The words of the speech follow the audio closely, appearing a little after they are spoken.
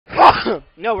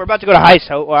No, we're about to go to heist.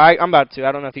 Well, I'm about to.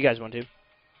 I don't know if you guys want to.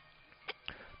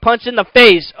 Punch in the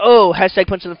face. Oh, hashtag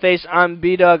punch in the face. I'm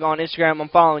B-Dug on Instagram. I'm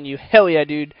following you. Hell yeah,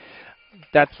 dude.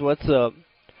 That's what's up.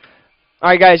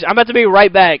 Alright, guys. I'm about to be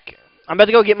right back. I'm about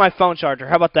to go get my phone charger.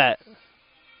 How about that?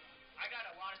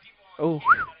 Oh.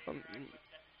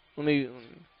 Let me...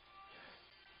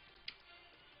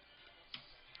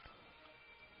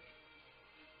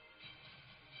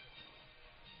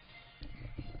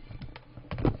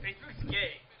 Facebook's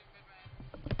gay.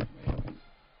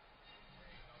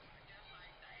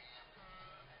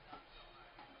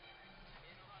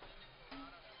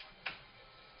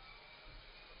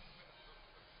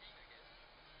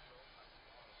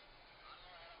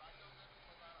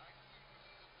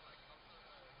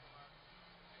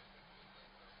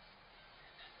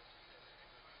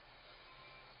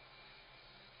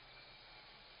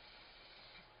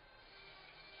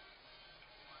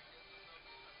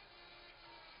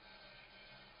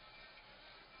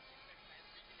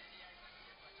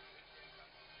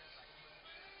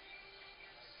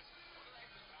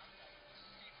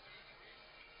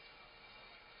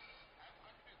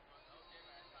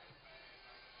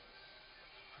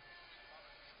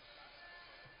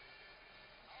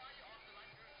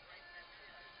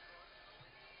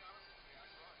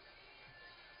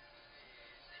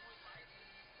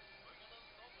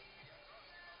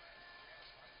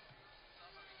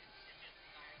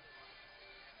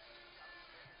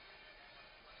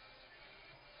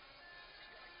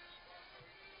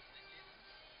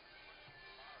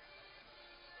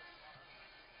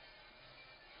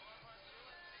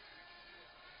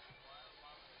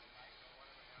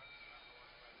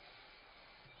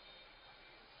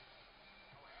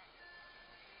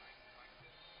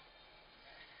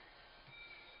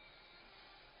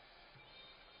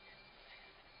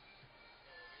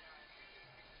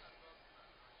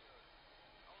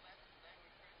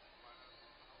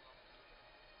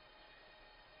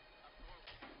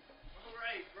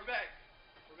 Alright, we're back.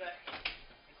 We're back.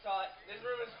 It's hot. This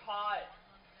room is hot.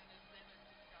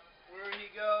 Where'd he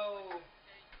go?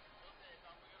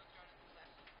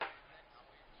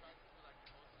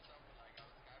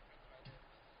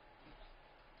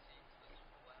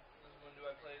 When do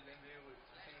I play the NBA with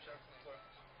Team Sharks on the floor?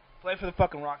 Play for the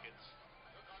fucking Rockets.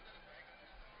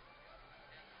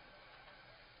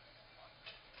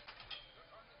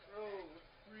 Bro,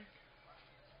 freak.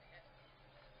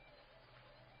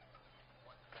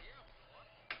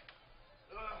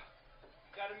 Ugh.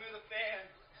 Gotta move the fan.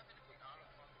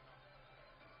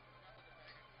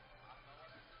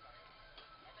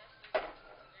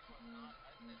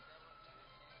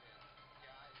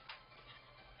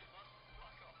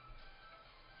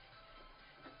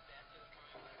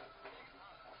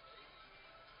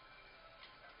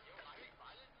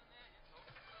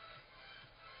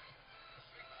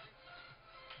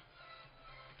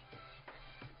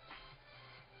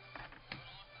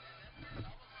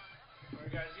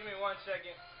 Alright guys, give me 1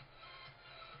 second.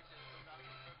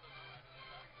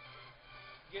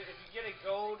 If you get a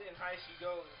gold in heist, you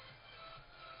go.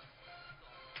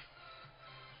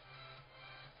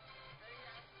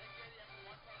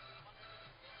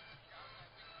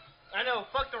 I know,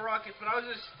 fuck the Rockets, but I was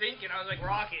just thinking, I was like,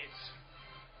 Rockets.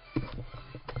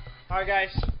 Alright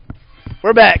guys,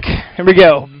 we're back. Here we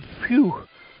go. Phew.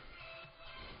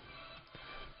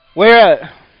 Where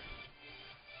at?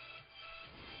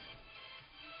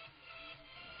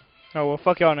 Oh, well,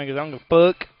 fuck y'all niggas. I don't give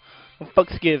a fuck. Well,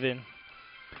 fuck's given.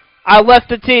 I left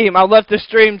the team. I left the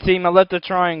stream team. I left the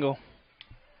triangle.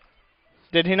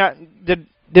 Did he not? Did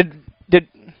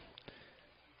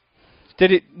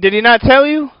he not tell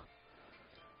you?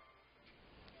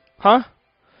 Huh?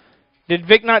 Did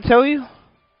Vic not tell you?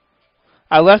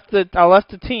 I left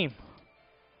the team.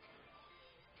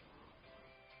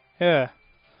 Yeah.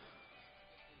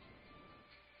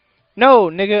 No,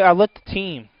 nigga, I left the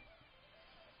team.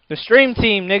 The stream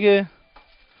team, nigga.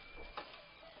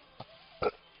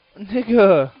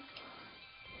 Nigga.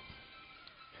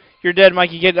 You're dead,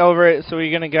 Mikey. Get over it. So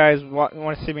you're gonna guys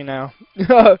want to see me now.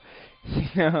 No.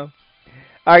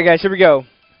 Alright guys, here we go.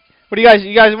 What do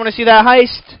you guys want to see that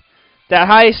heist? That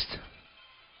heist?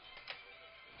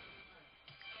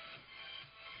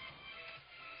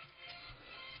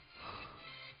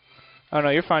 Oh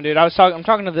no, you're fine, dude. I'm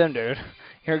talking to them, dude.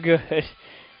 You're good.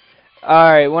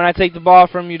 Alright, when I take the ball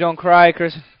from you, don't cry,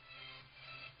 Chris.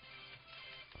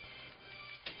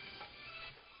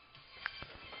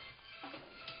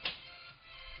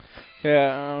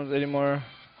 Yeah, I don't know anymore.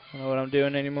 I don't know what I'm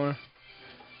doing anymore.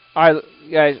 Alright,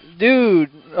 guys. Dude!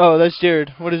 Oh, that's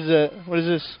Jared. What is that? What is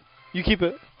this? You keep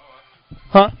it.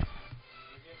 Huh?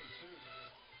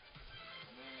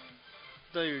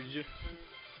 I thought you were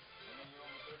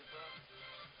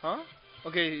huh?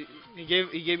 Okay, he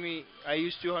gave me. I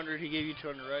used 200. He gave you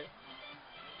 200, right?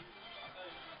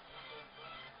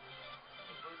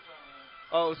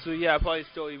 Oh, so yeah, I probably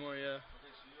stole you more. Yeah.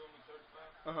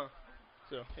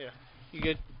 So yeah, you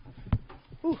good?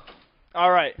 Whew.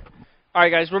 All right,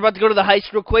 guys. We're about to go to the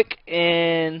heist real quick.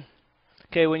 And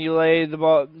okay, when you lay the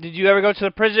ball, did you ever go to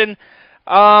the prison?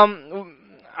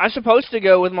 I'm supposed to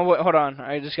go with my. Hold on,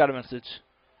 I just got a message.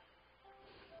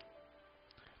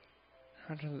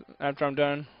 After I'm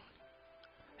done.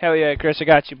 Hell yeah, Chris, I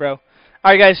got you, bro.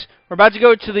 Alright, guys, we're about to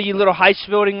go to the little heist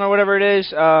building or whatever it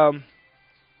is. Oh,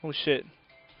 shit.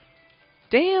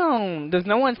 Damn! Does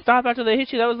no one stop after they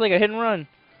hit you? That was like a hit and run.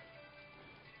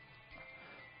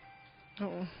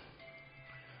 Oh.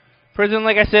 Prison,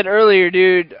 like I said earlier,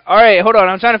 dude. Alright, hold on.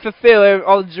 I'm trying to fulfill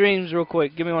all the dreams real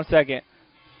quick. Give me 1 second.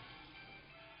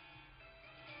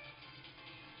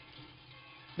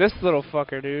 This little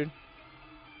fucker, dude.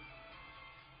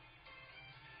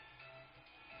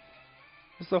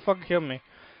 This little fucker killed me.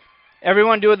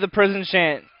 Everyone do the prison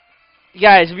chant.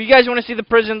 Guys, if you guys want to see the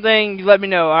prison thing, let me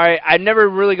know. Alright, I've never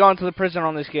really gone to the prison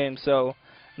on this game, so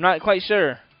I'm not quite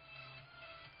sure.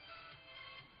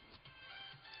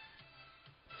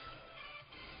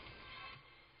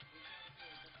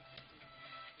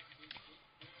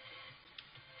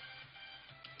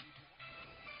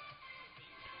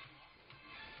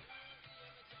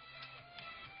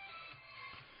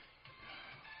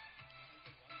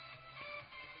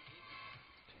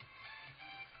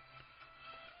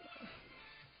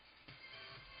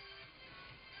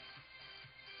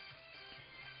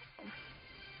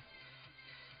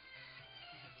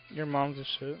 Your mom's a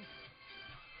shit.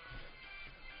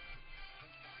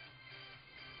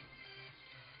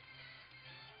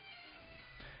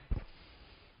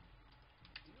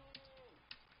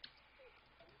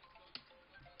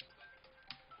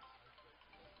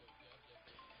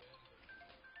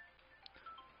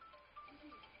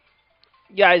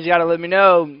 You guys gotta let me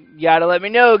know. You gotta let me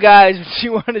know, guys, what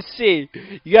you want to see.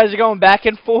 You guys are going back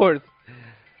and forth.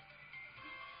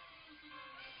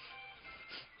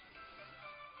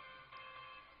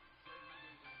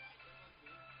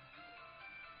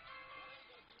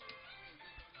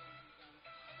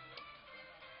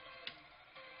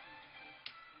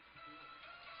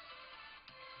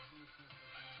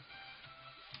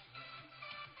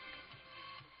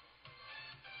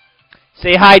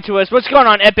 Say hi to us. What's going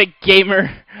on, Epic Gamer?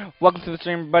 Welcome to the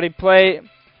stream, buddy. Play.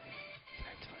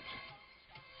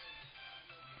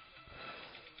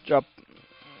 Drop.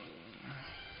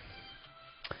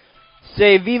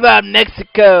 Say Viva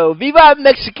Mexico. Viva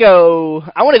Mexico.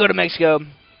 I want to go to Mexico.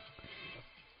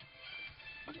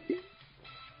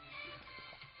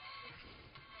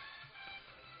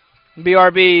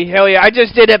 BRB. Hell yeah. I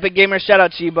just did Epic Gamer. Shout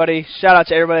out to you, buddy. Shout out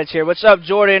to everybody that's here. What's up,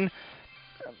 Jordan?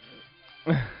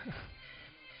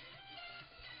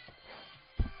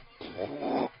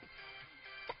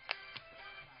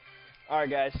 Alright,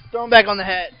 guys, throw him back on the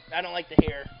hat. I don't like the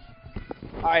hair.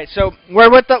 Alright, so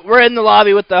we're in the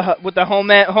lobby with the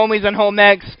homies and home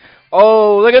X.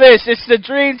 Oh, look at this! It's the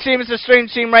dream team. It's the stream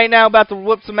team right now, about to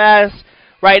whoop some ass.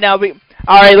 Right now,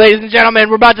 alright, ladies and gentlemen,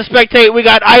 we're about to spectate. We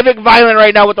got Ivic Violent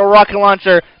right now with the rocket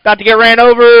launcher, about to get ran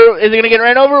over. Is it gonna get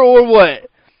ran over or what?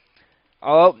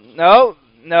 Oh no.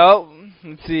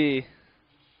 Let's see.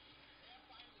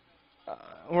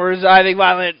 Where's Ivic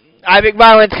Violent? Ivic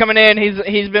Violent's coming in.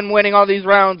 He's been winning all these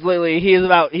rounds lately. He is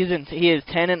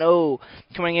 10-0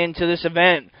 coming into this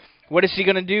event. What is he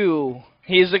gonna do?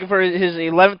 He's looking for his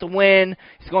 11th win.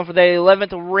 He's going for the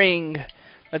 11th ring.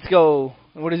 Let's go.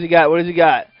 What does he got? What does he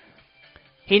got?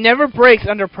 He never breaks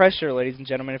under pressure, ladies and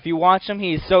gentlemen. If you watch him,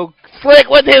 he's so slick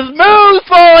with his moves,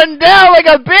 falling down like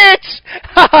a bitch.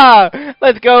 Haha.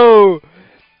 Let's go.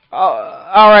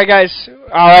 Alright, guys.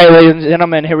 Alright, ladies and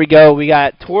gentlemen, here we go. We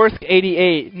got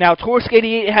Torsk88. Now,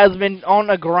 Torsk88 has been on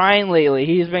a grind lately.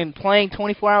 He's been playing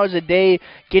 24 hours a day,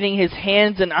 getting his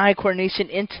hands and eye coordination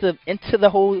into the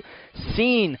whole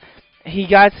scene. He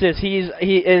got this. It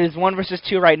is 1 versus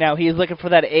 2 right now. He is looking for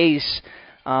that ace.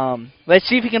 Let's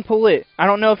see if he can pull it. I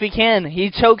don't know if he can.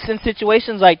 He chokes in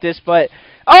situations like this, but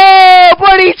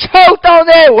but he choked on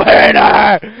that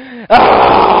winner.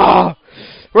 Oh!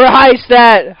 We're heist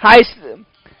at. Heist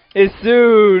is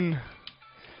soon.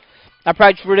 I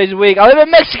practice 4 days a week. I live in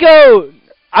Mexico.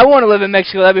 I want to live in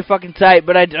Mexico. That'd be fucking tight,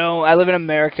 but I don't. I live in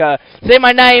America. Say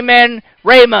my name, man.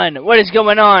 Raymond. What is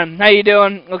going on? How you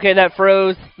doing? Okay, that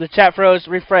froze. The chat froze.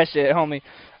 Refresh it, homie.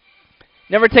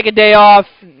 Never take a day off.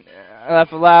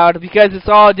 Laugh aloud. Because it's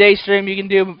all day stream. You can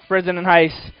do prison and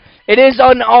heist. It is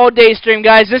an all day stream,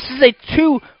 guys. This is a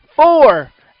 2-4.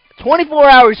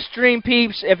 24-hour stream,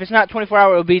 peeps. If it's not 24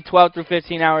 hours, it'll be 12 through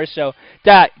 15 hours. So,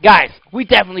 guys, we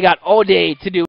definitely got all day to do